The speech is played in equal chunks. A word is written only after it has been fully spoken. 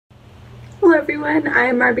everyone,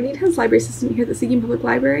 I'm Readathon's library assistant here at the Seguin Public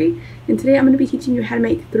Library, and today I'm going to be teaching you how to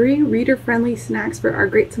make 3 reader-friendly snacks for our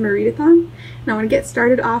Great Summer Readathon. And I want to get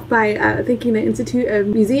started off by thanking the Institute of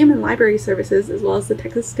Museum and Library Services as well as the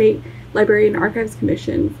Texas State Library and Archives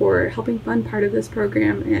Commission for helping fund part of this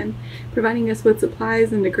program and providing us with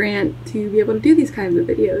supplies and a grant to be able to do these kinds of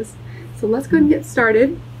videos. So let's go ahead and get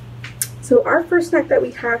started. So our first snack that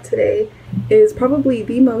we have today is probably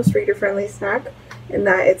the most reader-friendly snack, in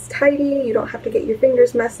that it's tidy, you don't have to get your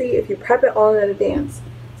fingers messy if you prep it all in advance.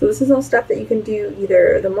 So this is all stuff that you can do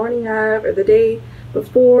either the morning of or the day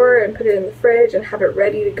before and put it in the fridge and have it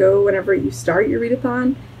ready to go whenever you start your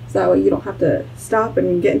readathon. So that way you don't have to stop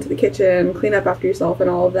and get into the kitchen, clean up after yourself and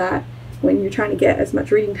all of that when you're trying to get as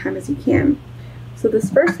much reading time as you can. So this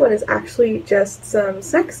first one is actually just some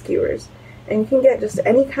snack skewers. And you can get just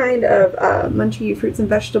any kind of munchy fruits and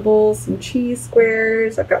vegetables, some cheese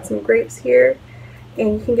squares, I've got some grapes here.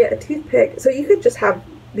 And you can get a toothpick, so you could just have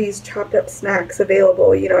these chopped up snacks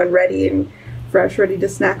available, you know, and ready and fresh, ready to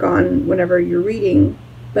snack on whenever you're reading.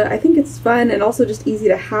 But I think it's fun and also just easy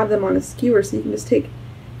to have them on a skewer, so you can just take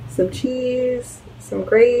some cheese, some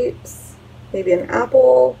grapes, maybe an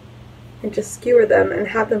apple, and just skewer them and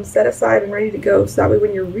have them set aside and ready to go, so that way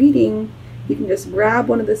when you're reading, you can just grab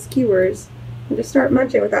one of the skewers and just start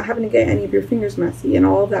munching without having to get any of your fingers messy, and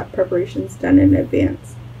all of that preparation's done in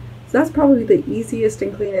advance. So that's probably the easiest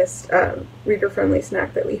and cleanest reader-friendly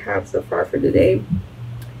snack that we have so far for today.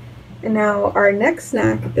 And now our next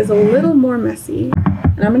snack is a little more messy,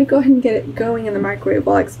 and I'm going to go ahead and get it going in the microwave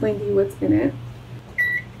while I explain to you what's in it.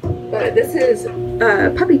 But this is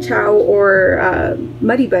puppy chow or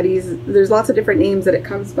Muddy Buddies. There's lots of different names that it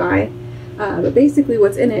comes by. But basically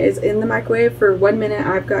what's in it is in the microwave for 1 minute.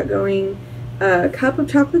 I've got going a cup of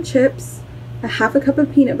chocolate chips, a half a cup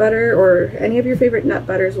of peanut butter, or any of your favorite nut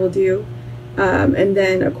butters will do, and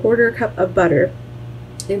then a 1/4 cup of butter.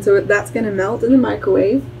 And so that's going to melt in the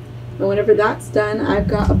microwave. And whenever that's done, I've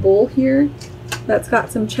got a bowl here that's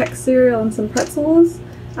got some Chex cereal and some pretzels.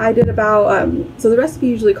 I did about, so the recipe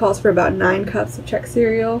usually calls for about 9 cups of Chex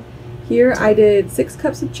cereal. Here I did 6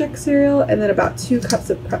 cups of Chex cereal and then about 2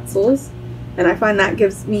 cups of pretzels. And I find that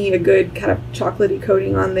gives me a good kind of chocolatey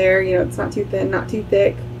coating on there. You know, it's not too thin, not too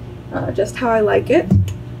thick. Just how I like it.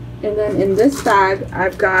 And then in this bag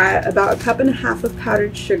I've got about 1.5 cups of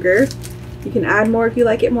powdered sugar. You can add more if you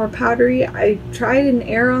like it more powdery. I tried and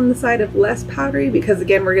err on the side of less powdery because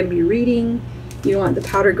again we're going to be reading. You don't want the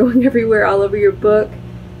powder going everywhere all over your book.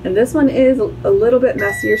 And this one is a little bit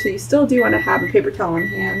messier, so you still do want to have a paper towel in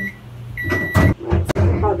hand. Let's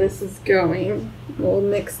see how this is going. We'll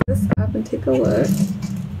mix this up and take a look.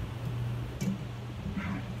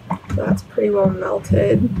 That's pretty well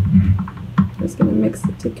melted. I'm just going to mix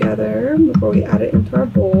it together before we add it into our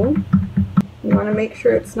bowl. You want to make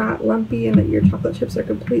sure it's not lumpy and that your chocolate chips are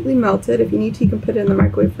completely melted. If you need to, you can put it in the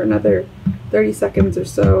microwave for another 30 seconds or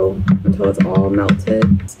so until it's all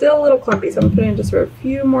melted. Still a little clumpy, so I'm going to put it in just for a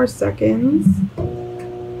few more seconds.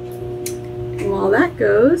 And while that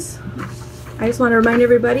goes, I just want to remind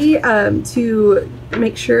everybody to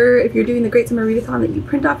make sure if you're doing the Great Summer Readathon that you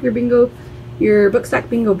print off your book stack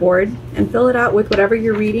bingo board and fill it out with whatever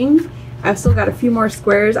you're reading. I've still got a few more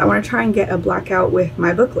squares. I want to try and get a blackout with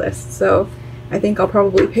my book list, so I think I'll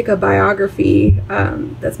probably pick a biography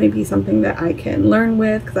that's maybe something that I can learn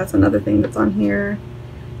with, because that's another thing that's on here,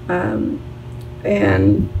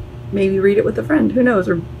 and maybe read it with a friend, who knows,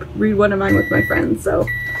 or read one of mine with my friends, so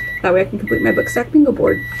that way I can complete my book stack bingo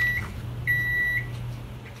board.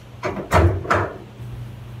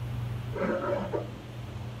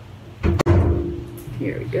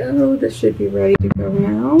 Here we go. This should be ready to go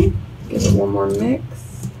now. Give it one more mix.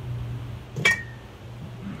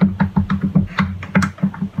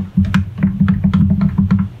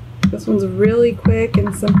 This one's really quick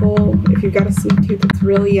and simple. If you've got a sweet tooth, it's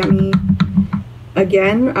really yummy.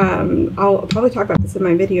 Again, I'll probably talk about this in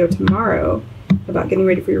my video tomorrow about getting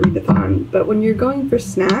ready for your readathon. But when you're going for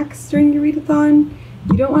snacks during your readathon,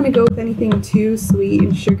 you don't want to go with anything too sweet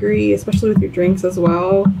and sugary, especially with your drinks as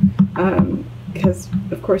well. Because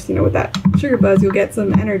of course, you know, with that sugar buzz you'll get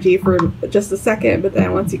some energy for just a second, but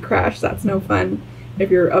then once you crash, that's no fun if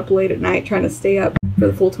you're up late at night trying to stay up for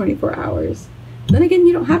the full 24 hours. Then again,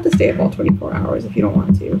 you don't have to stay up all 24 hours if you don't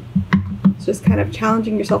want to. It's just kind of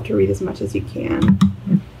challenging yourself to read as much as you can.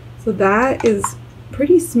 So that is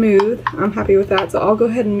pretty smooth. I'm happy with that, so I'll go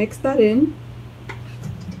ahead and mix that in.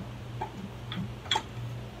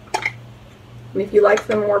 And if you like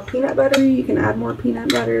some more peanut butter, you can add more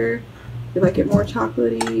peanut butter. If you like it more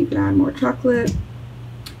chocolatey, you can add more chocolate.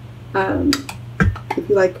 If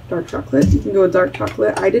you like dark chocolate, you can go with dark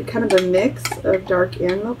chocolate. I did kind of a mix of dark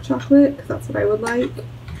and milk chocolate because that's what I would like.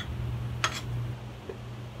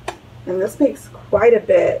 And this makes quite a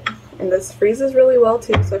bit. And this freezes really well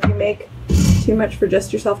too, so if you make too much for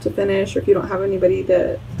just yourself to finish, or if you don't have anybody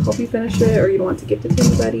to help you finish it, or you don't want to gift it to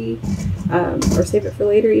anybody, or save it for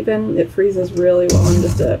later even, it freezes really well in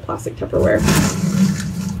just a plastic Tupperware.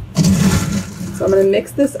 So I'm going to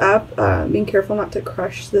mix this up, being careful not to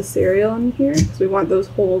crush the cereal in here, because we want those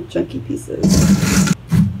whole chunky pieces.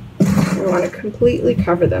 We want to completely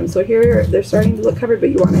cover them. So here they're starting to look covered, but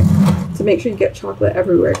you want it to make sure you get chocolate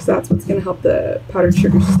everywhere, because that's what's going to help the powdered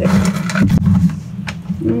sugar stick.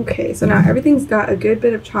 Okay, so now everything's got a good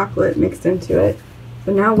bit of chocolate mixed into it.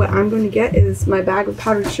 So now what I'm going to get is my bag of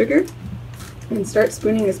powdered sugar and start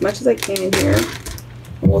spooning as much as I can in here.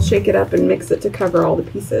 And we'll shake it up and mix it to cover all the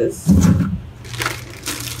pieces.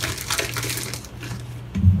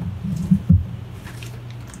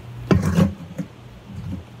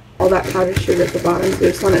 All that powdered sugar at the bottom, so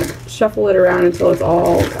we just want to shuffle it around until it's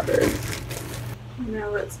all covered. Now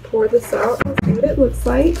let's pour this out and see what it looks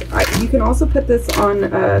like. You can also put this on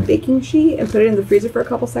a baking sheet and put it in the freezer for a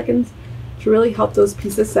couple seconds to really help those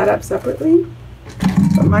pieces set up separately.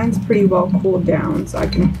 But mine's pretty well cooled down, so I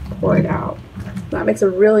can pour it out. That makes a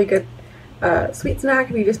really good sweet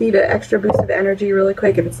snack if you just need an extra boost of energy really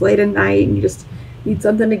quick. If it's late at night and you just need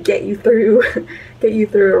something to get you through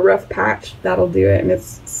a rough patch, that'll do it, and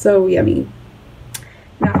it's so yummy.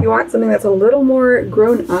 Now if you want something that's a little more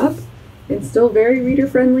grown up and still very reader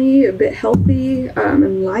friendly, a bit healthy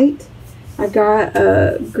and light, I've got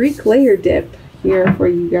a Greek layer dip here for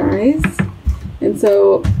you guys. And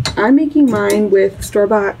so I'm making mine with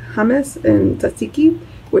store-bought hummus and tzatziki,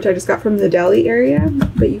 which I just got from the deli area,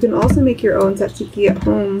 but you can also make your own tzatziki at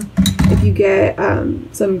home. If you get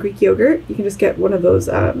some Greek yogurt, you can just get one of those,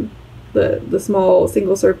 the small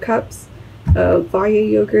single-serve cups of Valle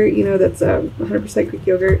yogurt, you know, that's 100% Greek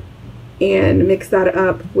yogurt, and mix that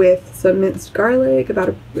up with some minced garlic, about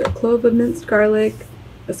a clove of minced garlic,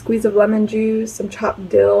 a squeeze of lemon juice, some chopped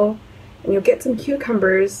dill, and you'll get some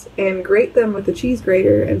cucumbers and grate them with a cheese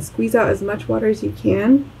grater and squeeze out as much water as you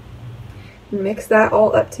can. Mix that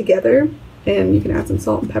all up together, and you can add some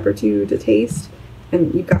salt and pepper too to taste,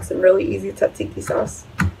 and you've got some really easy tzatziki sauce.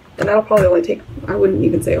 And that'll probably only take, I wouldn't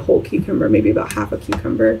even say a whole cucumber, maybe about half a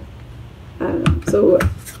cucumber. So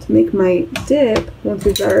to make my dip, once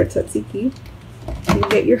we've got our tzatziki, you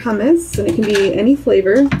get your hummus, and it can be any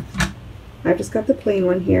flavor. I've just got the plain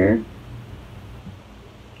one here.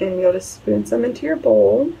 And you'll just spoon some into your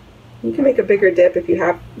bowl. You can make a bigger dip if you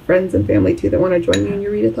have friends and family too that want to join you in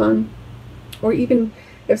your readathon. Or even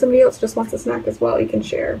if somebody else just wants a snack as well, you can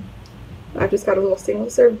share. I've just got a little single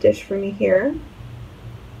serve dish for me here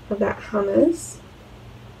of that hummus.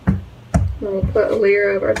 And we'll put a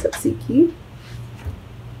layer of our tzatziki.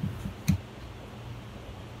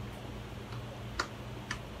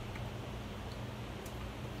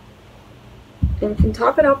 And you can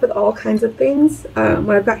top it off with all kinds of things.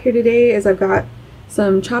 What I've got here today is I've got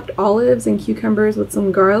some chopped olives and cucumbers with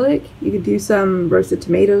some garlic. You could do some roasted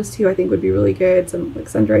tomatoes too, I think would be really good. Some like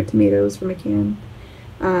sun-dried tomatoes from a can.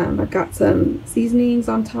 I've got some seasonings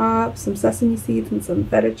on top, some sesame seeds, and some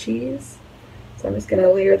feta cheese. So I'm just going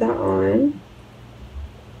to layer that on.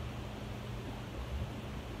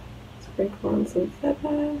 Sprinkle on some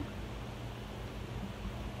feta.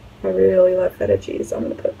 I really love feta cheese, so I'm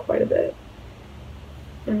going to put quite a bit.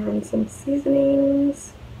 And then some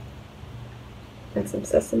seasonings. And some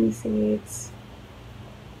sesame seeds.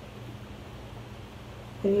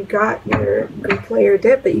 And you've got your Greek layer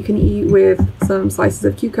dip that you can eat with some slices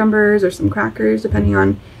of cucumbers or some crackers, depending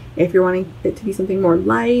on if you're wanting it to be something more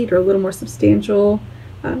light or a little more substantial.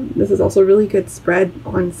 This is also a really good spread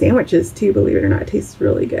on sandwiches too, believe it or not. It tastes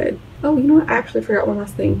really good. Oh, you know what? I actually forgot one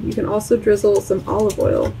last thing. You can also drizzle some olive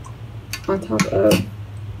oil on top of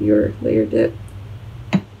your layer dip.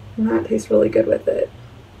 And that tastes really good with it.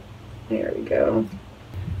 There we go.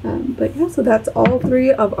 But yeah, so that's all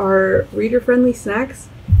three of our reader-friendly snacks.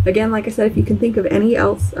 Again, like I said, if you can think of any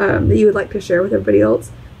else that you would like to share with everybody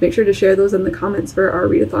else, make sure to share those in the comments for our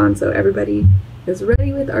readathon so everybody is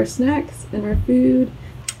ready with our snacks and our food.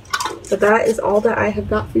 So that is all that I have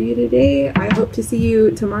got for you today. I hope to see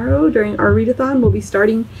you tomorrow during our readathon. We'll be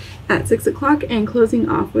starting at 6 o'clock and closing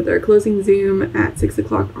off with our closing Zoom at 6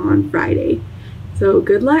 o'clock on Friday. So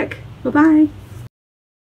good luck. Bye-bye.